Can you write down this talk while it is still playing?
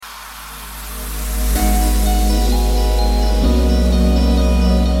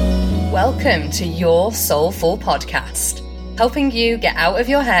Welcome to Your Soulful Podcast, helping you get out of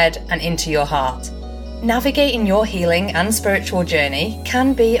your head and into your heart. Navigating your healing and spiritual journey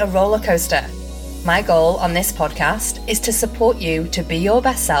can be a roller coaster. My goal on this podcast is to support you to be your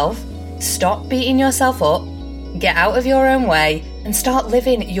best self, stop beating yourself up, get out of your own way, and start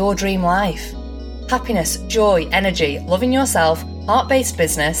living your dream life. Happiness, joy, energy, loving yourself, heart-based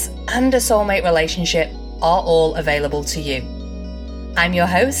business, and a soulmate relationship are all available to you. I'm your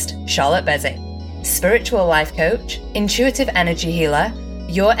host, Charlotte Bezic, spiritual life coach, intuitive energy healer,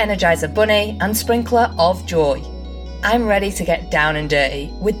 your Energizer bunny, and sprinkler of joy. I'm ready to get down and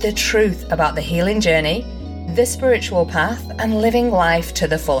dirty with the truth about the healing journey, the spiritual path, and living life to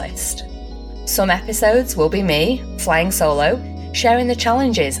the fullest. Some episodes will be me, flying solo, sharing the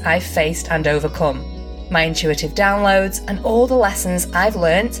challenges I've faced and overcome, my intuitive downloads, and all the lessons I've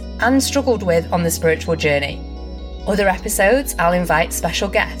learnt and struggled with on the spiritual journey. Other episodes, I'll invite special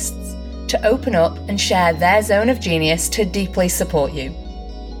guests to open up and share their zone of genius to deeply support you.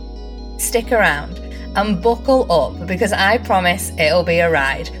 Stick around and buckle up because I promise it'll be a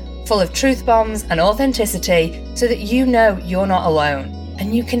ride full of truth bombs and authenticity so that you know you're not alone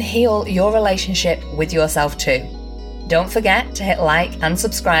and you can heal your relationship with yourself too. Don't forget to hit like and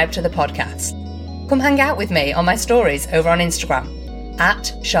subscribe to the podcast. Come hang out with me on my stories over on Instagram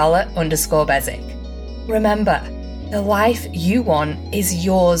at Charlotte_Bezic. Remember, the life you want is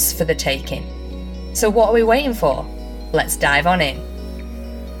yours for the taking. So what are we waiting for? Let's dive on in.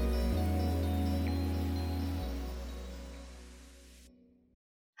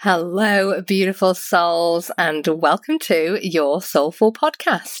 Hello, beautiful souls, and welcome to Your Soulful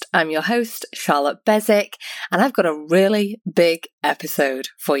Podcast. I'm your host, Charlotte Bezic, and I've got a really big episode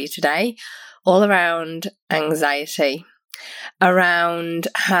for you today, all around anxiety, around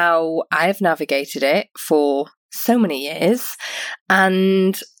how I've navigated it for so many years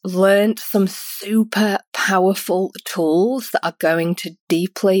and learned some super powerful tools that are going to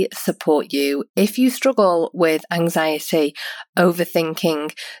deeply support you if you struggle with anxiety, overthinking,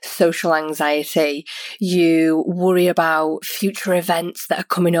 social anxiety, you worry about future events that are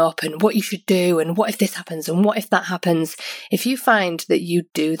coming up and what you should do and what if this happens and what if that happens. If you find that you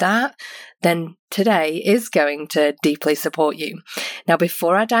do that, then today is going to deeply support you. Now,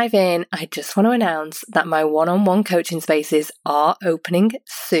 before I dive in, I just want to announce that my one-on-one coaching spaces are opening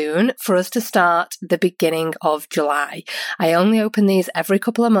soon for us to start the beginning of July. I only open these every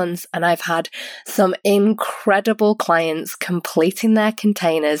couple of months, and I've had some incredible clients completing their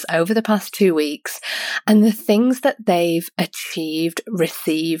containers over the past 2 weeks, and the things that they've achieved,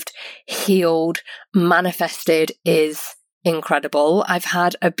 received, healed, manifested is incredible. I've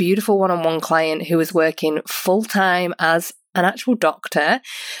had a beautiful one-on-one client who is working full-time as an actual doctor.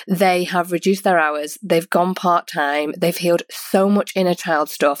 They have reduced their hours. They've gone part-time. They've healed so much inner child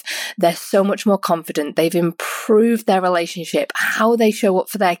stuff. They're so much more confident. They've improved their relationship, how they show up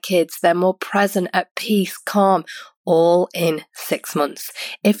for their kids. They're more present, at peace, calm, all in 6 months.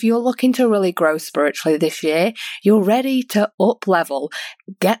 If you're looking to really grow spiritually this year, you're ready to up level,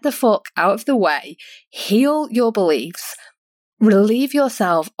 get the fuck out of the way, heal your beliefs, relieve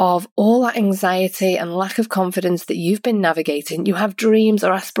yourself of all that anxiety and lack of confidence that you've been navigating. You have dreams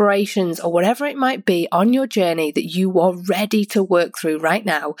or aspirations or whatever it might be on your journey that you are ready to work through right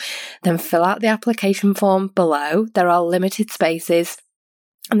now, then fill out the application form below. There are limited spaces,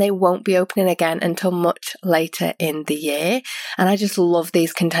 and they won't be opening again until much later in the year. And I just love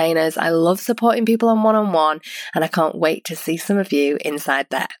these containers. I love supporting people on one-on-one, and I can't wait to see some of you inside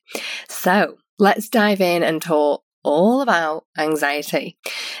there. So let's dive in and talk all about anxiety.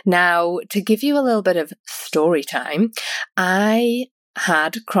 Now, to give you a little bit of story time, I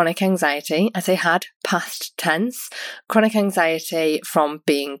had chronic anxiety. I say had, past tense, chronic anxiety from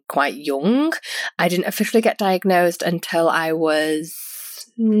being quite young. I didn't officially get diagnosed until I was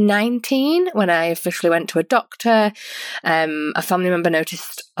 19 when I officially went to a doctor. A family member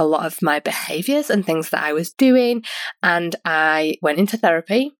noticed a lot of my behaviours and things that I was doing, and I went into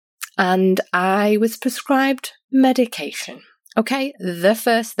therapy and I was prescribed medication. Okay, the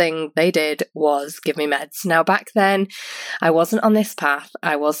first thing they did was give me meds. Now, back then, I wasn't on this path.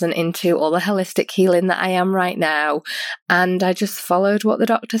 I wasn't into all the holistic healing that I am right now, and I just followed what the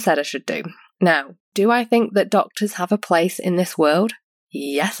doctor said I should do. Now, do I think that doctors have a place in this world?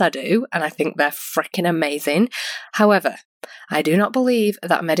 Yes, I do, and I think they're freaking amazing. However, I do not believe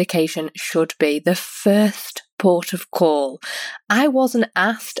that medication should be the first port of call. I wasn't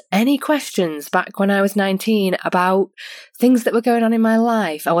asked any questions back when I was 19 about things that were going on in my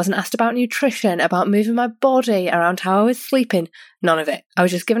life. I wasn't asked about nutrition, about moving my body, around how I was sleeping. None of it. I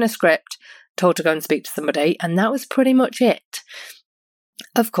was just given a script, told to go and speak to somebody, and that was pretty much it.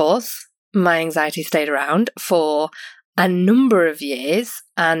 Of course, my anxiety stayed around for a number of years,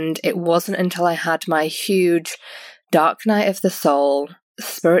 and it wasn't until I had my huge dark night of the soul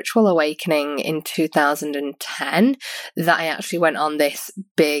spiritual awakening in 2010 that I actually went on this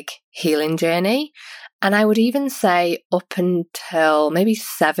big healing journey. And I would even say up until maybe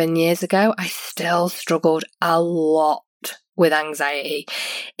 7 years ago, I still struggled a lot with anxiety.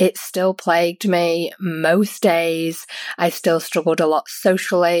 It still plagued me most days. I still struggled a lot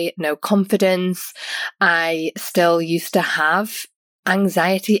socially, no confidence. I still used to have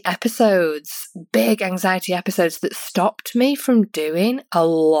anxiety episodes, big anxiety episodes that stopped me from doing a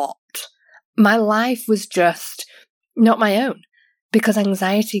lot. My life was just not my own because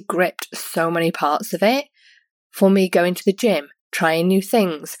anxiety gripped so many parts of it. For me, going to the gym, trying new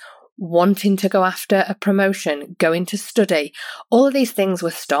things, wanting to go after a promotion, going to study, all of these things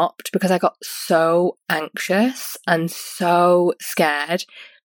were stopped because I got so anxious and so scared.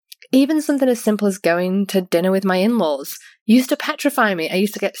 Even something as simple as going to dinner with my in-laws used to petrify me. I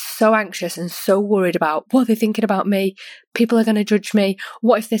used to get so anxious and so worried about what they're thinking about me. People are going to judge me.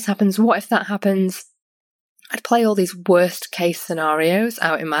 What if this happens? What if that happens? I'd play all these worst case scenarios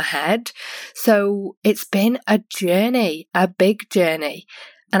out in my head. So it's been a journey, a big journey.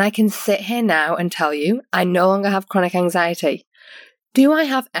 And I can sit here now and tell you, I no longer have chronic anxiety. Do I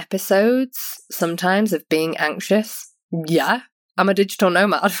have episodes sometimes of being anxious? Yeah, I'm a digital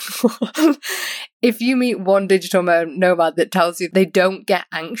nomad. If you meet one digital nomad that tells you they don't get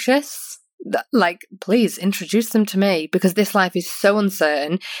anxious, please introduce them to me, because this life is so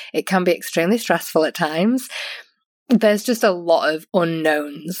uncertain. It can be extremely stressful at times. There's just a lot of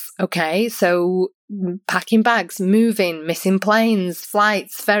unknowns, okay? So packing bags, moving, missing planes,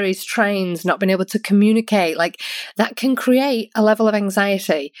 flights, ferries, trains, not being able to communicate, that can create a level of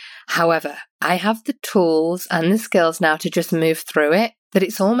anxiety. However, I have the tools and the skills now to just move through it, that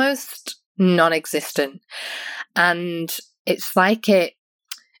it's almost non-existent. And it's like it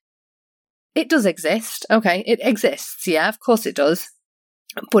does exist. Okay, it exists. Yeah, of course it does.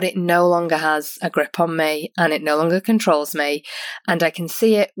 But it no longer has a grip on me and it no longer controls me. And I can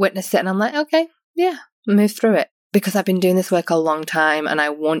see it, witness it, and I'm like, okay, yeah, move through it. Because I've been doing this work a long time, and I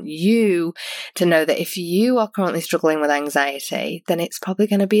want you to know that if you are currently struggling with anxiety, then it's probably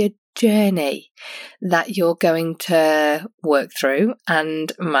going to be a journey that you're going to work through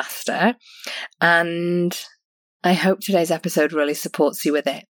and master. And I hope today's episode really supports you with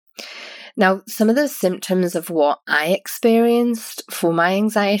it. Now, some of the symptoms of what I experienced for my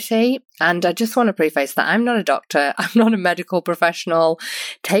anxiety, and I just want to preface that I'm not a doctor, I'm not a medical professional.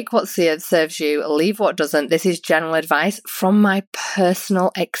 Take what serves you, leave what doesn't. This is general advice from my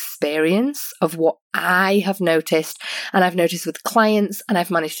personal experience of what I have noticed, and I've noticed with clients, and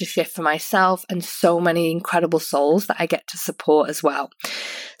I've managed to shift for myself and so many incredible souls that I get to support as well.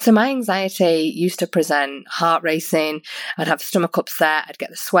 So my anxiety used to present heart racing, I'd have stomach upset, I'd get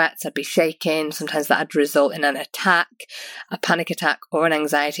the sweats, I'd be shaking. Sometimes that'd result in an attack, a panic attack or an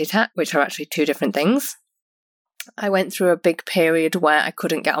anxiety attack, which are actually two different things. I went through a big period where I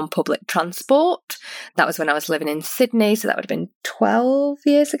couldn't get on public transport. That was when I was living in Sydney, so that would have been 10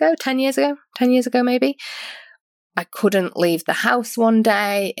 years ago maybe. I couldn't leave the house one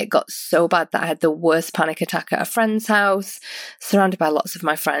day. It got so bad that I had the worst panic attack at a friend's house, surrounded by lots of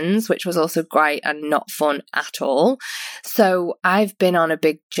my friends, which was also great and not fun at all. So I've been on a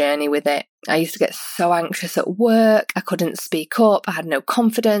big journey with it. I used to get so anxious at work. I couldn't speak up. I had no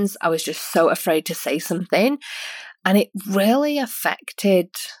confidence. I was just so afraid to say something. And it really affected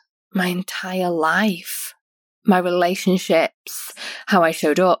my entire life. My relationships, how I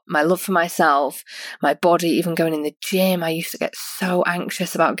showed up, my love for myself, my body, even going in the gym. I used to get so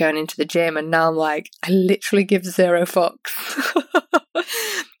anxious about going into the gym, and now I'm like, I literally give zero fucks.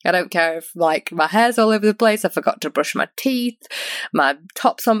 I don't care if my hair's all over the place, I forgot to brush my teeth, my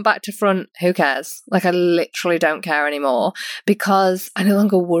top's on back to front, who cares? I literally don't care anymore because I no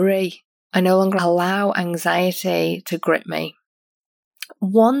longer worry. I no longer allow anxiety to grip me.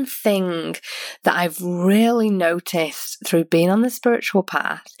 One thing that I've really noticed through being on the spiritual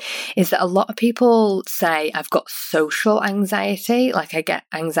path is that a lot of people say I've got social anxiety, I get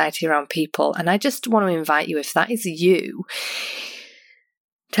anxiety around people. And I just want to invite you, if that is you,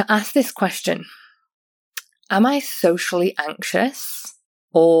 to ask this question. Am I socially anxious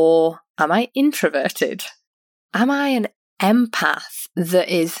or am I introverted? Am I an empath that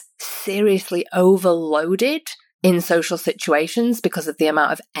is seriously overloaded in social situations because of the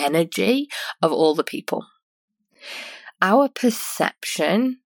amount of energy of all the people? Our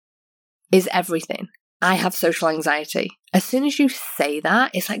perception is everything. I have social anxiety. As soon as you say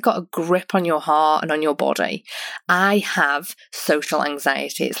that, it's like got a grip on your heart and on your body. I have social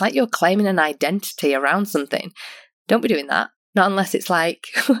anxiety. It's like you're claiming an identity around something. Don't be doing that. Not unless it's like,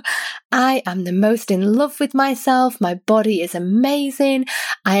 I am the most in love with myself. My body is amazing.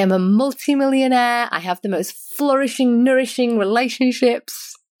 I am a multimillionaire. I have the most flourishing, nourishing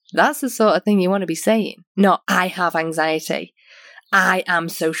relationships. That's the sort of thing you want to be saying. Not, I have anxiety. I am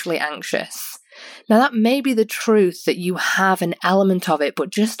socially anxious. Now, that may be the truth that you have an element of it, but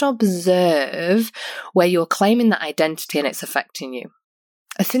just observe where you're claiming that identity and it's affecting you.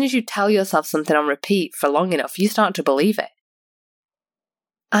 As soon as you tell yourself something on repeat for long enough, you start to believe it.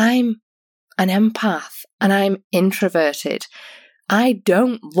 I'm an empath and I'm introverted. I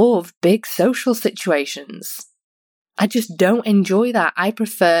don't love big social situations. I just don't enjoy that. I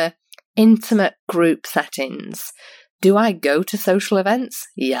prefer intimate group settings. Do I go to social events?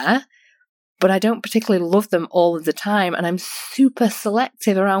 Yeah. But I don't particularly love them all of the time, and I'm super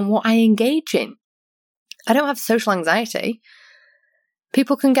selective around what I engage in. I don't have social anxiety.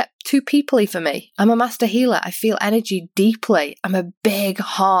 People can get too peoply for me. I'm a master healer. I feel energy deeply. I'm a big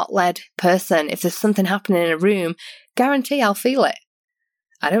heart-led person. If there's something happening in a room, guarantee I'll feel it.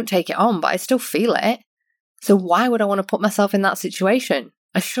 I don't take it on, but I still feel it. So why would I want to put myself in that situation?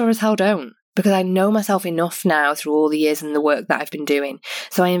 I sure as hell don't. Because I know myself enough now through all the years and the work that I've been doing.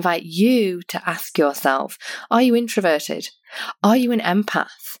 So I invite you to ask yourself, are you introverted? Are you an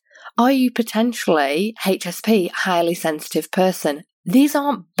empath? Are you potentially HSP, highly sensitive person? These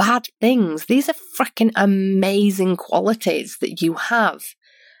aren't bad things. These are freaking amazing qualities that you have.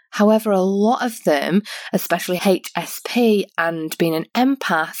 However, a lot of them, especially HSP and being an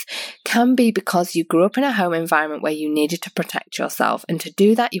empath, can be because you grew up in a home environment where you needed to protect yourself. And to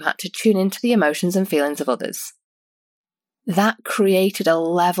do that, you had to tune into the emotions and feelings of others. That created a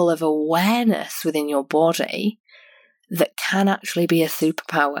level of awareness within your body that can actually be a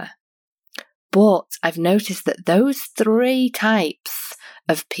superpower. But I've noticed that those 3 types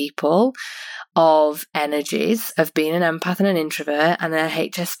of people, of energies, of being an empath and an introvert and a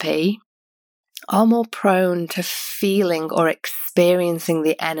HSP, are more prone to feeling or experiencing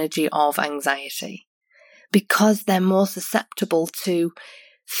the energy of anxiety because they're more susceptible to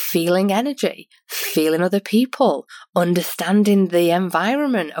feeling energy, feeling other people, understanding the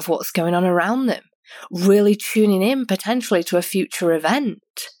environment of what's going on around them, really tuning in potentially to a future event.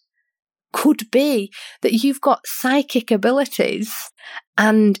 Could be that you've got psychic abilities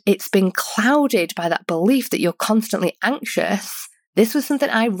and it's been clouded by that belief that you're constantly anxious. This was something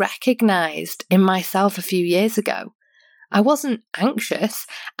I recognized in myself a few years ago. I wasn't anxious.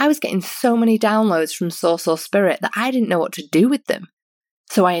 I was getting so many downloads from Source or Spirit that I didn't know what to do with them.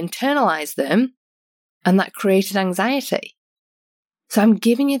 So I internalized them and that created anxiety. So I'm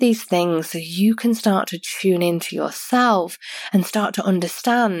giving you these things so you can start to tune into yourself and start to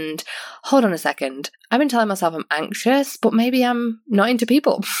understand, hold on a second, I've been telling myself I'm anxious, but maybe I'm not into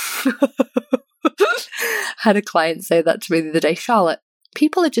people. Had a client say that to me the other day, Charlotte,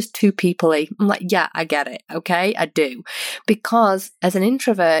 people are just too people-y. I'm like, yeah, I get it, okay? I do. Because as an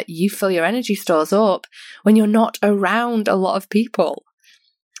introvert, you fill your energy stores up when you're not around a lot of people.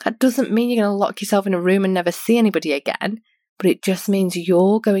 That doesn't mean you're going to lock yourself in a room and never see anybody again. But it just means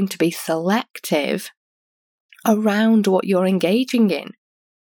you're going to be selective around what you're engaging in.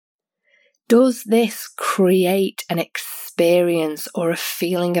 Does this create an experience or a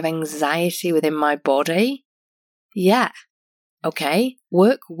feeling of anxiety within my body? Yeah. Okay.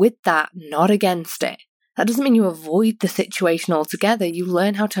 Work with that, not against it. That doesn't mean you avoid the situation altogether. You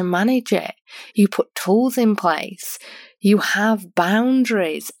learn how to manage it. You put tools in place. You have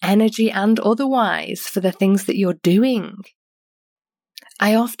boundaries, energy and otherwise, for the things that you're doing.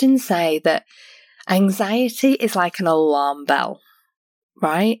 I often say that anxiety is like an alarm bell,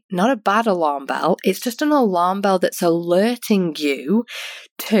 right? Not a bad alarm bell. It's just an alarm bell that's alerting you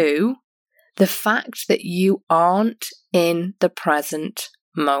to the fact that you aren't in the present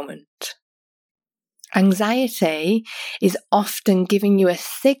moment. Anxiety is often giving you a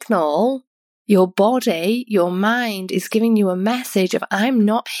signal. Your body, your mind is giving you a message of, I'm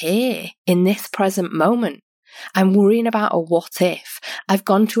not here in this present moment. I'm worrying about a what if. I've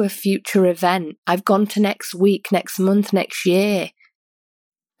gone to a future event. I've gone to next week, next month, next year.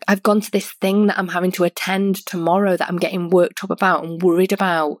 I've gone to this thing that I'm having to attend tomorrow that I'm getting worked up about and worried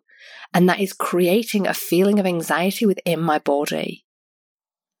about. And that is creating a feeling of anxiety within my body.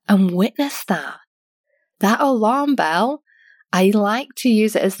 And witness that. That alarm bell, I like to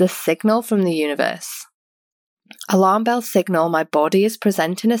use it as the signal from the universe. Alarm bell signal, my body is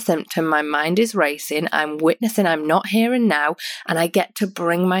presenting a symptom, my mind is racing, I'm witnessing I'm not here and now, and I get to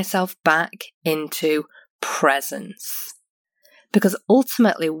bring myself back into presence. Because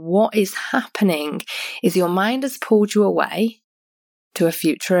ultimately what is happening is your mind has pulled you away to a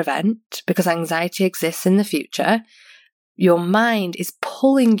future event because anxiety exists in the future. Your mind is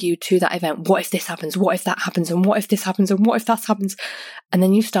pulling you to that event. What if this happens? What if that happens? And what if this happens? And what if that happens? And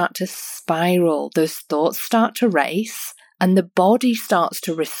then you start to spiral. Those thoughts start to race and the body starts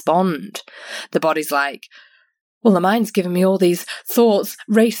to respond. The body's like, well, the mind's giving me all these thoughts,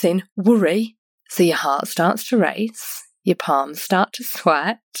 racing, worry. So your heart starts to race. Your palms start to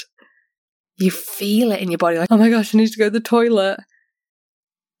sweat. You feel it in your body like, oh my gosh, I need to go to the toilet.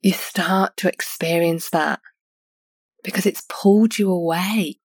 You start to experience that because it's pulled you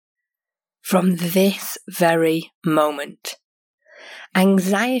away from this very moment.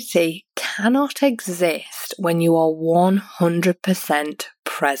 Anxiety cannot exist when you are 100%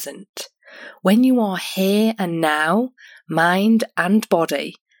 present. When you are here and now, mind and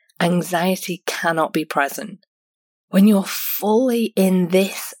body, anxiety cannot be present. When you're fully in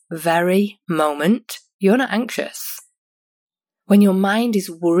this very moment, you're not anxious. When your mind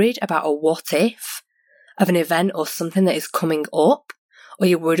is worried about a what if of an event or something that is coming up, or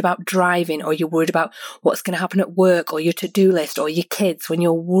you're worried about driving, or you're worried about what's going to happen at work, or your to-do list, or your kids, when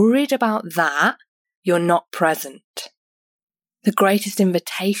you're worried about that, you're not present. The greatest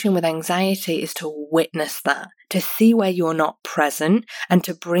invitation with anxiety is to witness that, to see where you're not present, and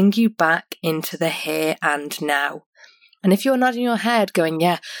to bring you back into the here and now. And if you're nodding your head going,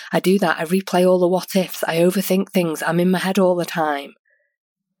 yeah, I do that, I replay all the what ifs, I overthink things, I'm in my head all the time.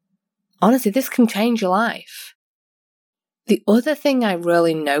 Honestly, this can change your life. The other thing I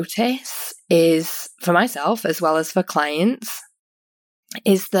really notice is, for myself as well as for clients,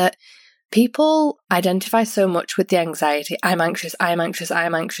 is that people identify so much with the anxiety, I'm anxious, I am anxious, I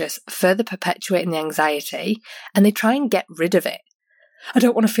am anxious, further perpetuating the anxiety, and they try and get rid of it. I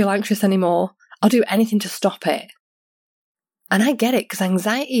don't want to feel anxious anymore. I'll do anything to stop it. And I get it, because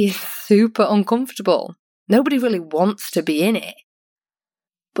anxiety is super uncomfortable. Nobody really wants to be in it.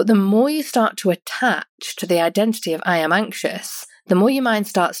 But the more you start to attach to the identity of I am anxious, the more your mind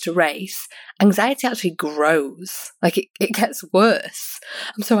starts to race, anxiety actually grows. Like it gets worse.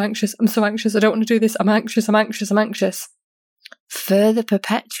 I'm so anxious, I don't want to do this, I'm anxious. Further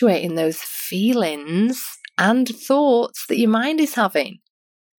perpetuating those feelings and thoughts that your mind is having.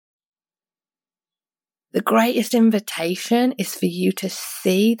 The greatest invitation is for you to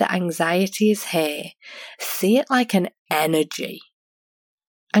see that anxiety is here. See it like an energy.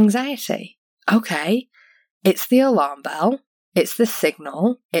 Anxiety. Okay, it's the alarm bell, it's the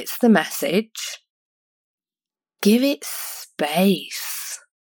signal, it's the message. Give it space.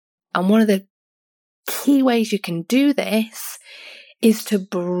 And one of the key ways you can do this is to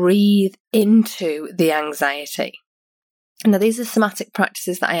breathe into the anxiety. Now, these are somatic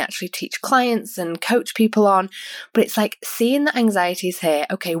practices that I actually teach clients and coach people on, but it's like seeing that anxiety is here.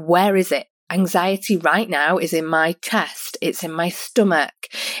 Okay, where is it? Anxiety right now is in my chest, it's in my stomach,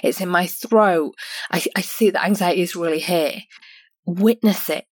 it's in my throat. I see that anxiety is really here. Witness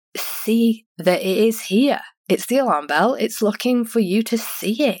it. See that it is here. It's the alarm bell. It's looking for you to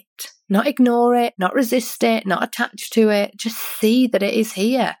see it. Not ignore it, not resist it, not attach to it. Just see that it is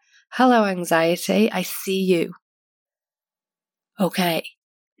here. Hello, anxiety. I see you. Okay,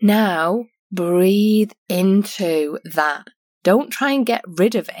 now breathe into that. Don't try and get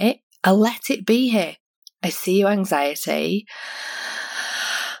rid of it. Let it be here. I see you, anxiety.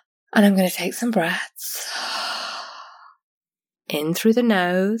 And I'm going to take some breaths. In through the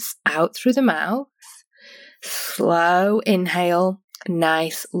nose, out through the mouth. Slow inhale,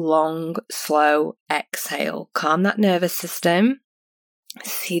 nice, long, slow exhale. Calm that nervous system.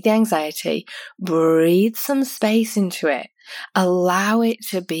 See the anxiety. Breathe some space into it. Allow it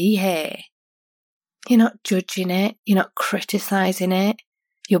to be here. You're not judging it. You're not criticizing it.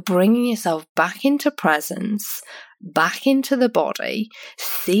 You're bringing yourself back into presence, back into the body,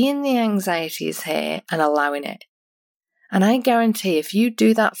 seeing the anxiety is here and allowing it. And I guarantee if you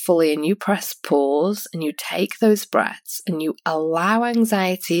do that fully and you press pause and you take those breaths and you allow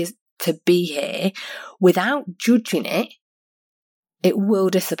anxiety to be here without judging it, it will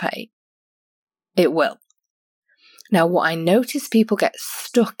dissipate. It will. Now, what I notice people get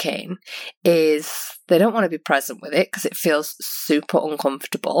stuck in is they don't want to be present with it because it feels super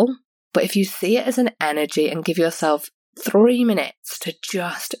uncomfortable. But if you see it as an energy and give yourself 3 minutes to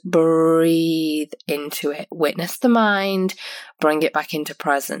just breathe into it, witness the mind, bring it back into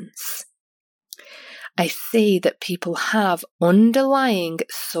presence. I see that people have underlying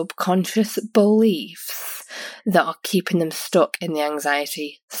subconscious beliefs that are keeping them stuck in the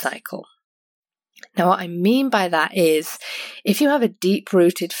anxiety cycle. Now, what I mean by that is if you have a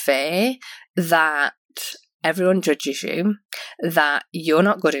deep-rooted fear that everyone judges you, that you're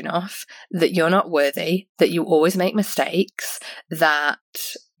not good enough, that you're not worthy, that you always make mistakes, that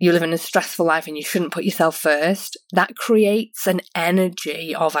you live in a stressful life and you shouldn't put yourself first, that creates an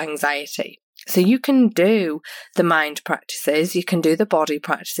energy of anxiety. So you can do the mind practices, you can do the body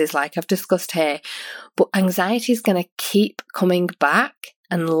practices like I've discussed here, but anxiety is going to keep coming back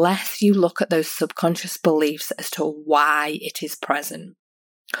unless you look at those subconscious beliefs as to why it is present.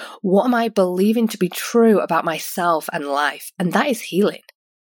 What am I believing to be true about myself and life? And that is healing.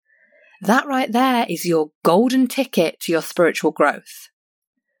 That right there is your golden ticket to your spiritual growth.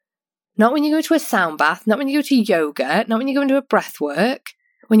 Not when you go to a sound bath, not when you go to yoga, not when you go into a breath work,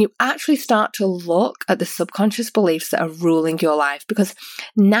 when you actually start to look at the subconscious beliefs that are ruling your life, because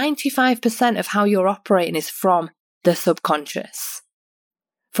 95% of how you're operating is from the subconscious,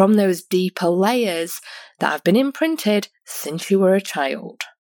 from those deeper layers that have been imprinted since you were a child.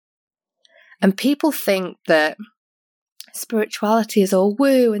 And people think that spirituality is all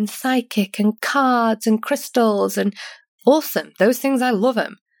woo and psychic and cards and crystals and awesome. Those things, I love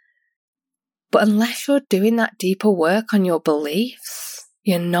them. But unless you're doing that deeper work on your beliefs,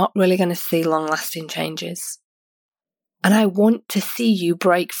 you're not really going to see long-lasting changes. And I want to see you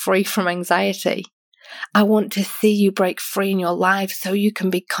break free from anxiety. I want to see you break free in your life so you can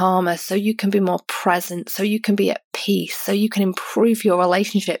be calmer, so you can be more present, so you can be at peace, so you can improve your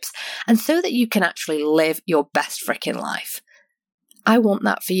relationships, and so that you can actually live your best freaking life. I want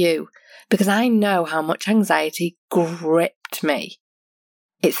that for you because I know how much anxiety gripped me.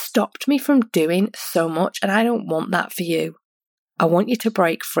 It stopped me from doing so much, and I don't want that for you. I want you to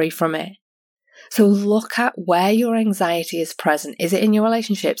break free from it. So look at where your anxiety is present. Is it in your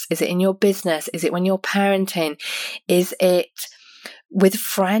relationships? Is it in your business? Is it when you're parenting? Is it with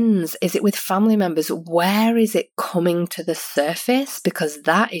friends? Is it with family members? Where is it coming to the surface? Because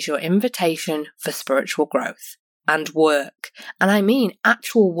that is your invitation for spiritual growth and work. And I mean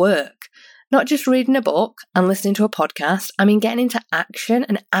actual work. Not just reading a book and listening to a podcast. I mean getting into action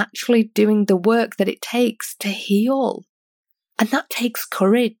and actually doing the work that it takes to heal. And that takes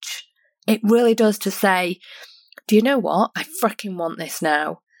courage. It really does, to say, do you know what? I freaking want this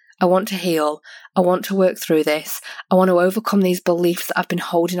now. I want to heal. I want to work through this. I want to overcome these beliefs that I've been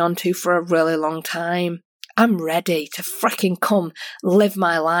holding on to for a really long time. I'm ready to freaking come live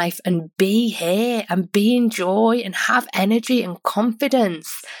my life and be here and be in joy and have energy and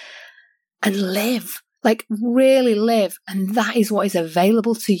confidence and live, like really live. And that is what is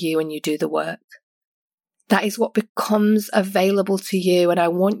available to you when you do the work. That is what becomes available to you. And I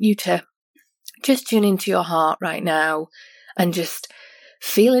want you to just tune into your heart right now and just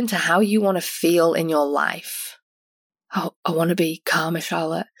feel into how you want to feel in your life. Oh, I want to be calmer,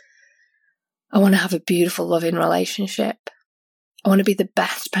 Charlotte. I want to have a beautiful, loving relationship. I want to be the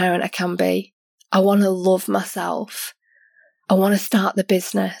best parent I can be. I want to love myself. I want to start the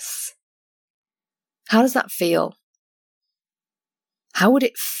business. How does that feel? How would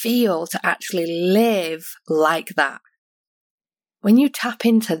it feel to actually live like that? When you tap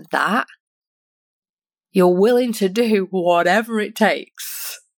into that, you're willing to do whatever it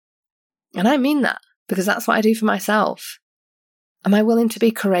takes. And I mean that because that's what I do for myself. Am I willing to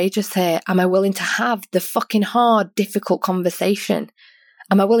be courageous here? Am I willing to have the fucking hard, difficult conversation?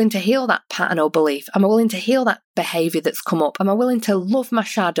 Am I willing to heal that pattern or belief? Am I willing to heal that behavior that's come up? Am I willing to love my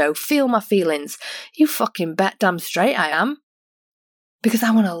shadow, feel my feelings? You fucking bet damn straight I am. Because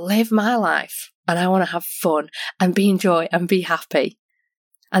I want to live my life and I want to have fun and be in joy and be happy.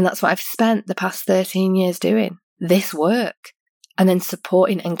 And that's what I've spent the past 13 years doing, this work, and then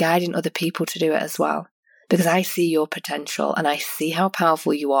supporting and guiding other people to do it as well. Because I see your potential and I see how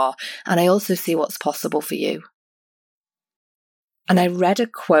powerful you are, and I also see what's possible for you. And I read a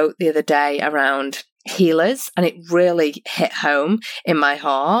quote the other day around healers, and it really hit home in my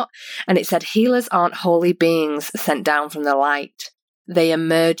heart. And it said, healers aren't holy beings sent down from the light. They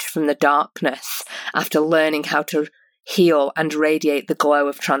emerge from the darkness after learning how to heal and radiate the glow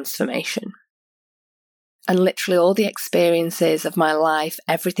of transformation. And literally all the experiences of my life,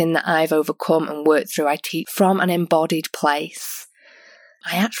 everything that I've overcome and worked through, I teach from an embodied place.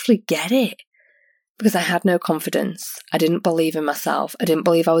 I actually get it because I had no confidence. I didn't believe in myself. I didn't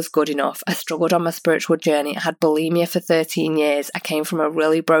believe I was good enough. I struggled on my spiritual journey. I had bulimia for 13 years. I came from a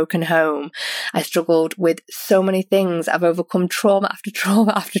really broken home. I struggled with so many things. I've overcome trauma after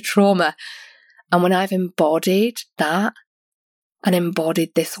trauma after trauma. And when I've embodied that and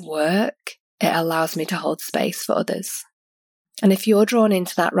embodied this work, it allows me to hold space for others. And if you're drawn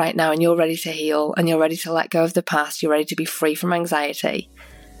into that right now and you're ready to heal and you're ready to let go of the past, you're ready to be free from anxiety,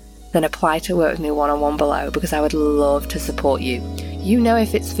 then apply to work with me one-on-one below, because I would love to support you. You know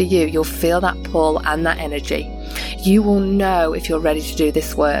if it's for you, you'll feel that pull and that energy. You will know if you're ready to do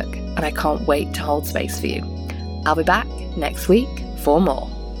this work, and I can't wait to hold space for you. I'll be back next week for more.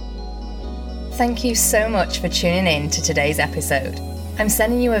 Thank you so much for tuning in to today's episode. I'm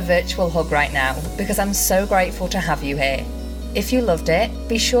sending you a virtual hug right now because I'm so grateful to have you here. If you loved it,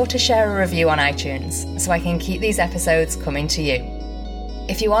 be sure to share a review on iTunes so I can keep these episodes coming to you.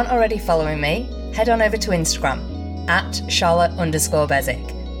 If you aren't already following me, head on over to Instagram at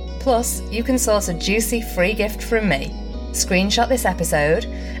Charlotte_Bezic. Plus, you can source a juicy free gift from me. Screenshot this episode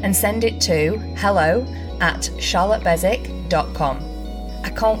and send it to hello@charlottebezic.com. I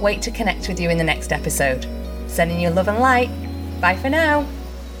can't wait to connect with you in the next episode. Sending you love and light. Bye for now.